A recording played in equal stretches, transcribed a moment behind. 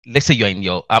let's say you're in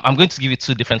your, I'm going to give you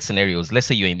two different scenarios. Let's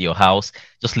say you're in your house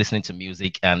just listening to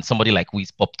music and somebody like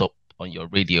Wiz popped up on your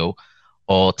radio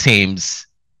or Thames.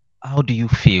 How do you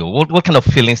feel? What kind of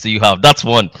feelings do you have? That's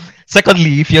one.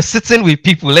 Secondly, if you're sitting with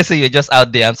people, let's say you're just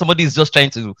out there and somebody is just trying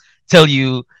to tell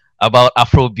you about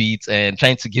afrobeat and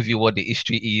trying to give you what the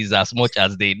history is as much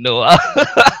as they know.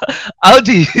 How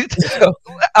do you So,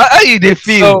 how do they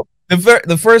feel? so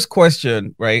the first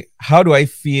question, right? How do I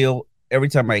feel every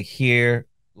time I hear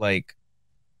like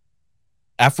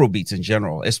Afrobeats in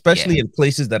general, Yeah, especially in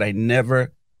places that I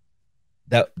never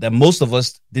that most of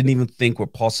us didn't even think were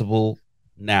possible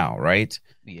now, right?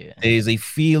 yeah. There is a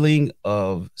feeling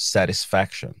of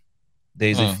satisfaction.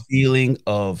 There's a Hmm, feeling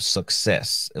of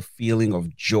success, a feeling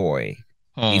of joy,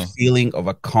 a hmm, feeling of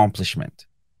accomplishment.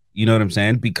 You know what I'm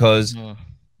saying? Because hmm.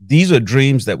 these are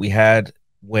dreams that we had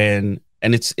when,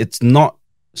 and it's not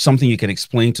something you can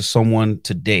explain to someone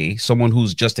today, someone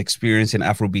who's just experiencing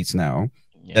Afrobeats now,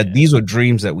 that Yeah. these are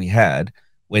dreams that we had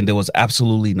when there was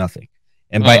absolutely nothing.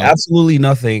 And by Hmm, absolutely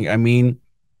nothing, I mean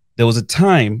there was a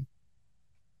time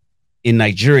in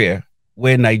Nigeria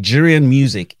where Nigerian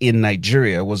music in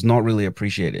Nigeria was not really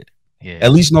appreciated, at yeah.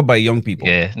 least not by young people,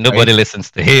 Yeah. right? Nobody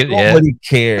listens to it. Yeah. Nobody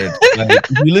cared. Like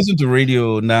if you listen to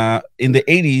radio now in the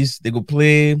 80s, they go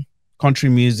play country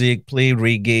music, play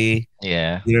reggae.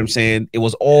 Yeah. You know what I'm saying? It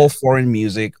was all Yeah. foreign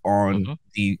music Hmm.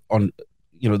 on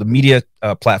the media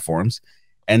platforms,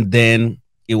 and then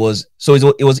it was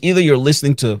either you're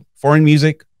listening to foreign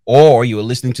music or you were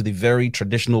listening to the very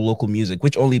traditional local music,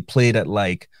 which only played at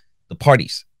like the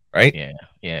parties, right? Yeah.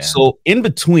 Yeah. So in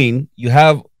between, you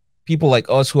have people like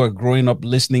us who are growing up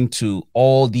listening to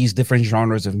all these different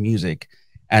genres of music,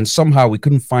 and somehow we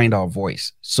couldn't find our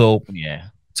voice. So Yeah.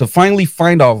 to finally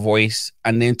find our voice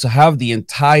and then to have the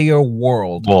entire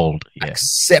world Bold. Yeah.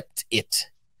 accept it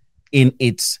in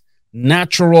its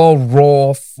natural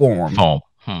raw form, Form.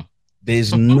 Hmm.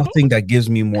 there's nothing that gives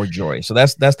me more joy. So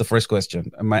that's the first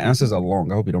question. And my answers are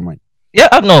long. I hope you don't mind. Yeah.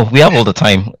 No, we have all the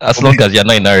time as long Okay. as you're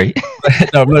not in a hurry.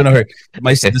 No, I'm not in a hurry.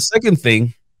 The second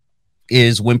thing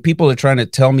is when people are trying to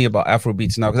tell me about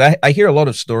Afrobeats now, because I hear a lot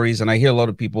of stories and I hear a lot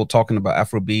of people talking about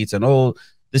Afrobeats and oh,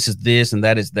 this is this and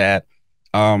that is that.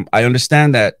 I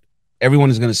understand that everyone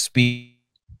is going to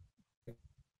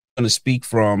speak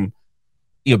from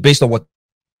based on what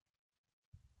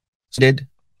did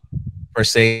per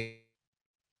se.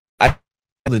 I don't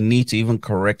have the need to even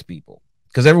correct people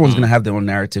because everyone's going to Hmm. have their own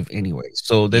narrative anyway.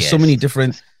 So there's so many Yes.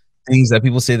 different things that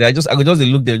people say that I could just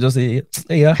look there, just say,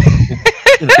 hey, yeah.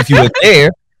 If you were there,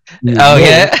 you would Oh know.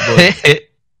 yeah.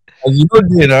 But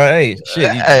as you know, hey,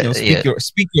 shit, Yeah.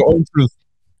 speak your own truth,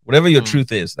 whatever your Hmm.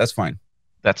 truth is. That's fine.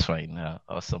 That's fine.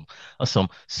 Awesome. Awesome.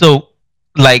 So,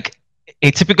 like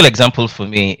a typical example for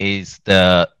me is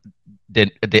the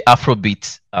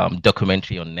Afrobeat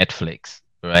documentary on Netflix,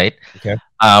 right? Okay.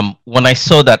 When I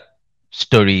saw that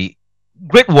story,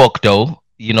 great work though,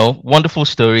 wonderful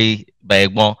story by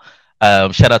Egbon.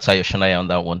 Shout out to Ayoshonaya on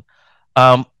that one.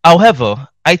 However,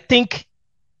 I think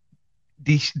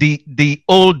the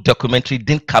old documentary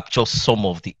didn't capture some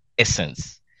of the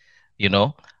essence, you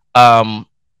know. Um,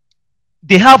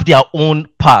 they have their own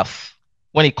path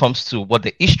when it comes to what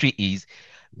the history is,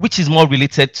 which is more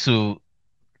related to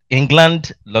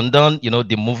England, London,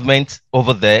 the movement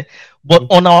over there. But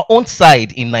Mhm. on our own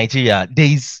side in Nigeria,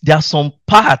 there are some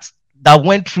parts that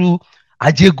went through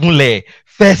Ajegunle,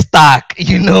 First Stack,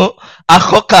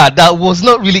 Akoka that was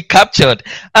not really captured.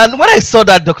 And when I saw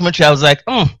that documentary, I was like,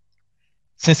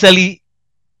 sincerely,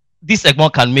 this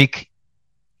Egmont can make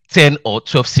 10 or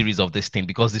 12 series of this thing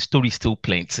because the story is still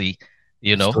plenty,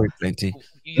 you know. Story plenty.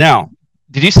 Now,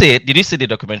 Did you say it? Did you see the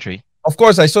documentary? of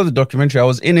course, I saw the documentary. I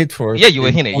was in it for Yeah, you were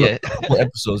in in it. one of Yeah. a couple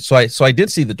episodes, so I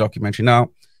did see the documentary.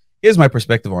 Now, here's my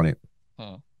perspective on it.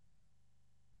 Hmm.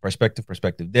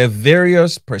 Perspective. There are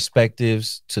various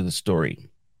perspectives to the story.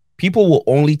 People will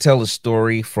only tell a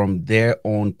story from their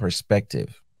own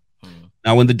perspective. Hmm.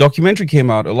 Now, when the documentary came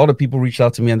out, a lot of people reached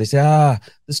out to me and they said,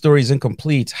 the story is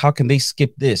incomplete. How can they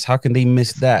skip this? How can they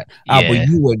miss that? But Yeah.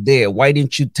 you were there. Why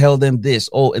didn't you tell them this?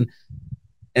 Oh, and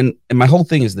my whole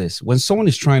thing is this: when someone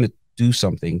is trying to do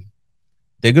something,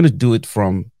 they're going to do it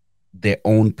from their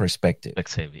own perspective.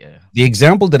 Yeah. The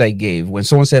example that I gave when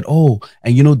someone said, "Oh,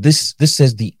 and this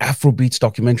says the Afrobeats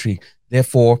documentary,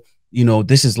 therefore,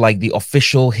 this is like the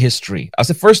official history." I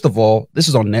said, first of all, this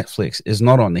is on Netflix, it's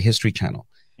not on the History Channel.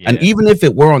 And Yeah. even if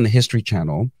it were on the History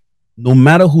Channel, no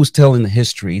matter who's telling the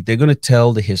history, they're going to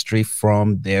tell the history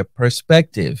from their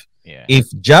perspective. Yeah. If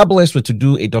Jobless were to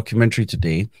do a documentary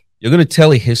today, you're going to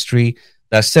tell a history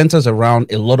that centers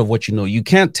around a lot of what you know. You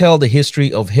can't tell the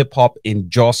history of hip hop in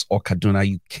Jos or Kaduna.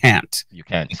 You can't, You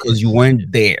can't. because you Yes.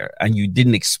 weren't there and you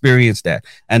didn't experience that.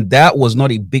 And that was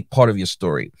not a big part of your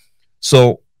story.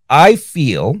 So I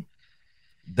feel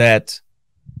that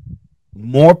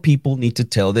more people need to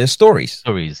tell their stories.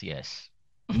 Stories. Yes.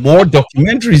 More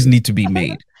documentaries need to be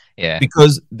made, Yeah.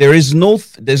 because there's no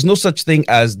such thing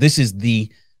as this is the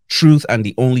truth and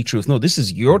the only truth. No, this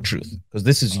is your truth, because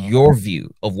this is your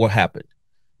view of what happened.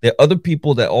 There are other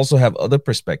people that also have other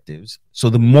perspectives. So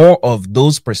the more of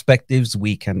those perspectives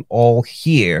we can all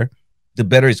hear, the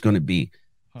better it's going to be.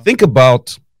 Think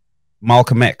about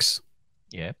Malcolm X,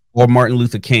 Yeah. or Martin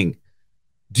Luther King.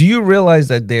 Do you realize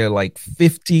that there are like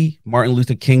 50 Martin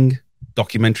Luther King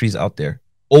documentaries out there?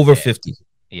 Over 50.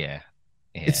 Yeah.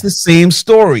 Yeah. It's the same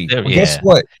story. But guess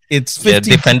what? It's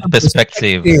 50 different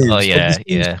perspective. Oh of yeah, the same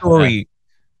yeah. story.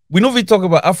 We know if we talk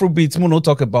about Afrobeats, we no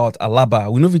talk about Alaba.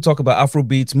 We know if we talk about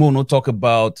Afrobeats, we no talk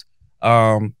about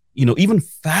even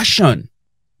fashion.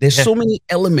 There's so many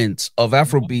elements of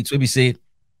Afrobeats where we say,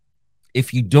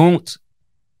 if you don't,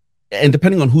 and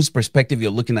depending on whose perspective you're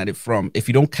looking at it from, if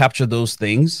you don't capture those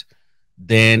things,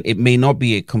 then it may not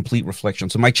be a complete reflection.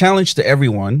 So my challenge to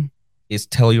everyone is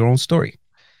tell your own story.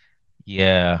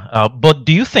 Yeah. But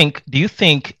do you think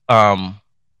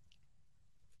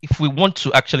if we want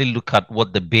to actually look at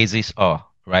what the bases are,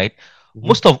 right? Mhm.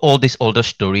 Most of all this older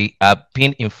story are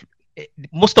being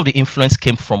most of the influence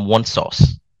came from one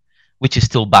source, which is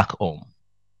still back home.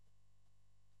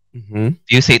 Mm-hmm.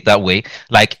 Do you say it that way?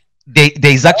 Like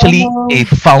there's actually a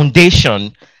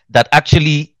foundation that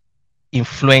actually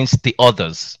influenced the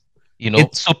others.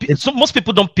 So most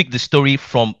people don't pick the story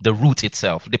from the root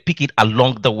itself. They pick it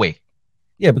along the way.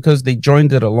 Yeah, because they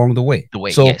joined it along the way.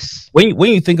 So yes. when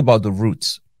you think about the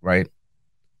roots, right?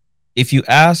 If you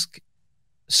ask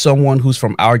someone who's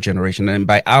from our generation, and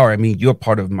by our I mean you're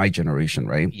part of my generation,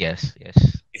 right? Yes,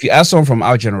 yes. If you ask someone from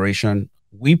our generation,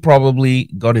 we probably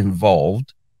got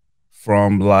involved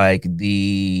from like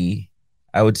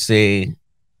I would say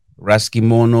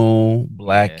Raskimono,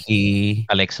 Blackie,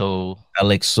 Alexo,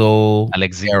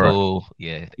 Alexico.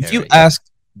 Yeah. If you ask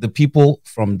the people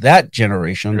from that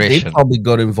generation, they probably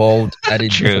got involved at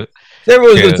it. True.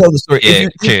 Everyone's gonna tell the story.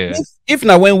 Yeah, if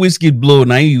now when whiskey blow,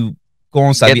 now you go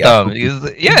on Sabi. Yeah. You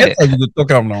could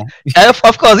talk about now.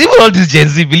 Of course, even all these Gen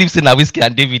Z believes in whiskey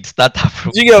and David start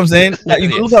Afro. You get what I'm saying? Now you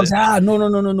can look up and say,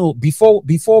 no. Before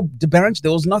the branch,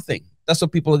 there was nothing. That's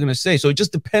what people are gonna say. So it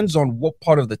just depends on what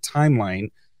part of the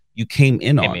timeline you came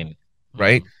in on,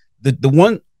 right? The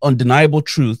one undeniable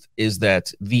truth is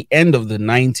that the end of the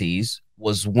 90s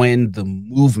was when the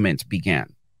movement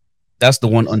began. That's the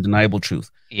one undeniable truth.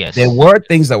 Yes. There were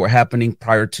things that were happening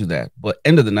prior to that, but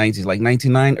end of the 90s, like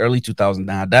 99, early 2000,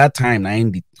 now that time,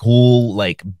 the whole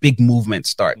like big movement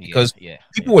start because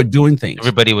people were doing things.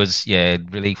 Everybody was,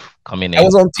 really coming in. I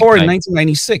was on tour in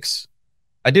 1996.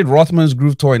 I did Rothman's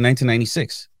Groove Tour in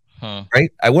 1996,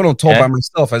 right? I went on tour by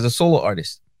myself as a solo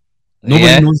artist.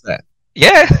 Nobody knows that.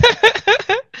 Yeah.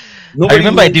 I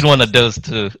remember I did one of those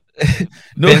too.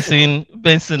 Benson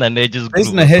and Hedges.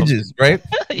 Benson and Hedges, right?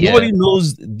 Nobody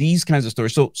knows these kinds of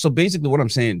stories. So basically what I'm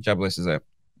saying, Jobless, is that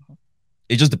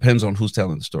it just depends on who's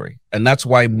telling the story. And that's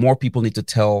why more people need to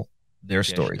tell their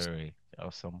stories.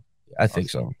 Awesome. I think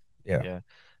so. Yeah.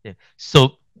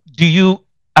 So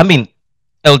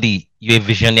LD, you're a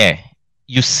visionary.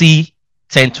 You see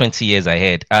 10, 20 years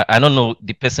ahead. I don't know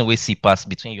the person will see past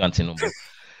between you and Tinubu.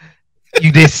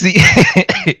 you see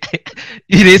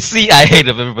ahead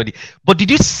of everybody. But did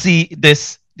you see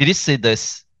this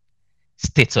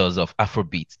status of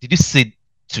Afrobeat? Did you see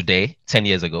today, 10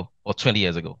 years ago or 20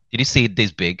 years ago? Did you see it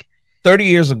this big? 30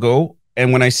 years ago.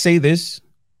 And when I say this,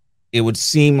 it would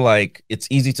seem like it's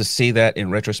easy to say that in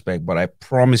retrospect, but I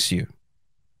promise you,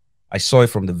 I saw it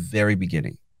from the very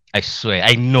beginning. I swear,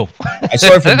 I know. I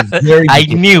saw it from the very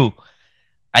beginning.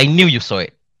 I knew you saw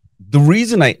it. The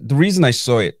reason I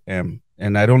saw it,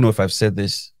 and I don't know if I've said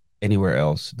this anywhere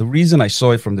else, the reason I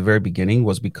saw it from the very beginning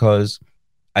was because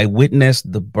I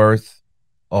witnessed the birth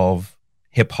of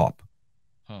hip hop.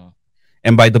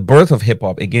 And by the birth of hip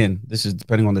hop, again, this is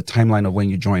depending on the timeline of when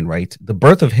you joined, right? The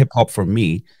birth of hip hop for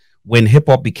me, when hip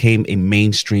hop became a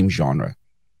mainstream genre,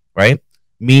 right?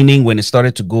 Meaning when it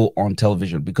started to go on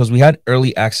television, because we had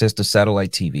early access to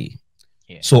satellite TV.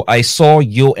 So I saw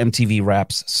Yo MTV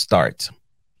Raps start.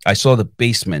 I saw The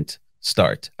Basement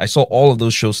start. I saw all of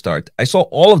those shows start. I saw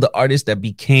all of the artists that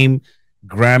became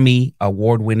Grammy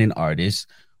award-winning artists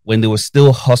when they were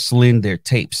still hustling their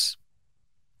tapes.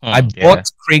 I bought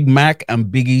Craig Mack and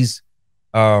Biggie's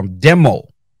demo.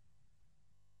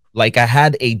 Like I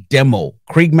had a demo,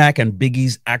 Craig Mack and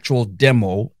Biggie's actual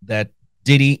demo that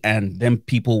Diddy and them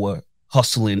people were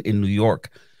hustling in New York.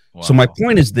 Wow. So my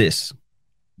point is this: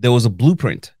 there was a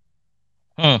blueprint,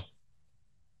 Hmm.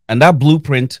 and that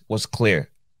blueprint was clear.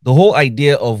 The whole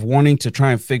idea of wanting to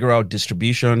try and figure out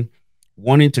distribution,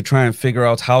 wanting to try and figure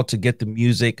out how to get the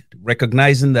music,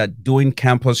 recognizing that doing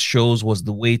campus shows was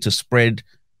the way to spread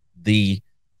the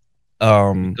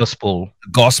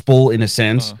gospel in a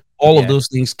sense. All of those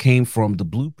things came from the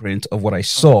blueprint of what I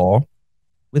saw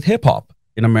with hip hop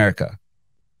in America.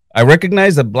 I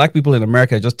recognize that Black people in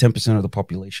America are just 10% of the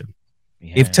population.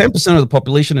 Yeah. If 10% of the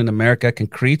population in America can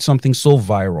create something so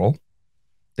viral,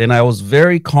 then I was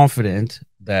very confident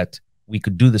that we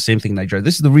could do the same thing in Nigeria.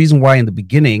 This is the reason why in the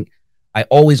beginning, I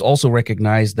always also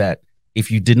recognized that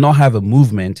if you did not have a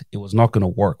movement, it was not going to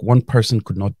work. One person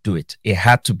could not do it. It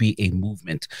had to be a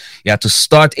movement. You had to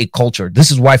start a culture.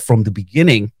 This is why from the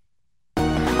beginning.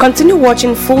 Continue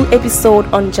watching full episode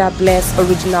on Jabless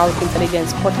Original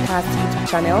Intelligence Podcast YouTube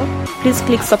channel. Please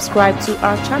click subscribe to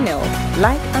our channel,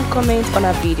 like and comment on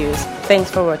our videos. Thanks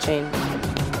for watching.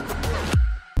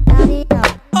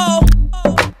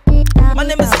 My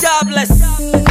name is Jobless.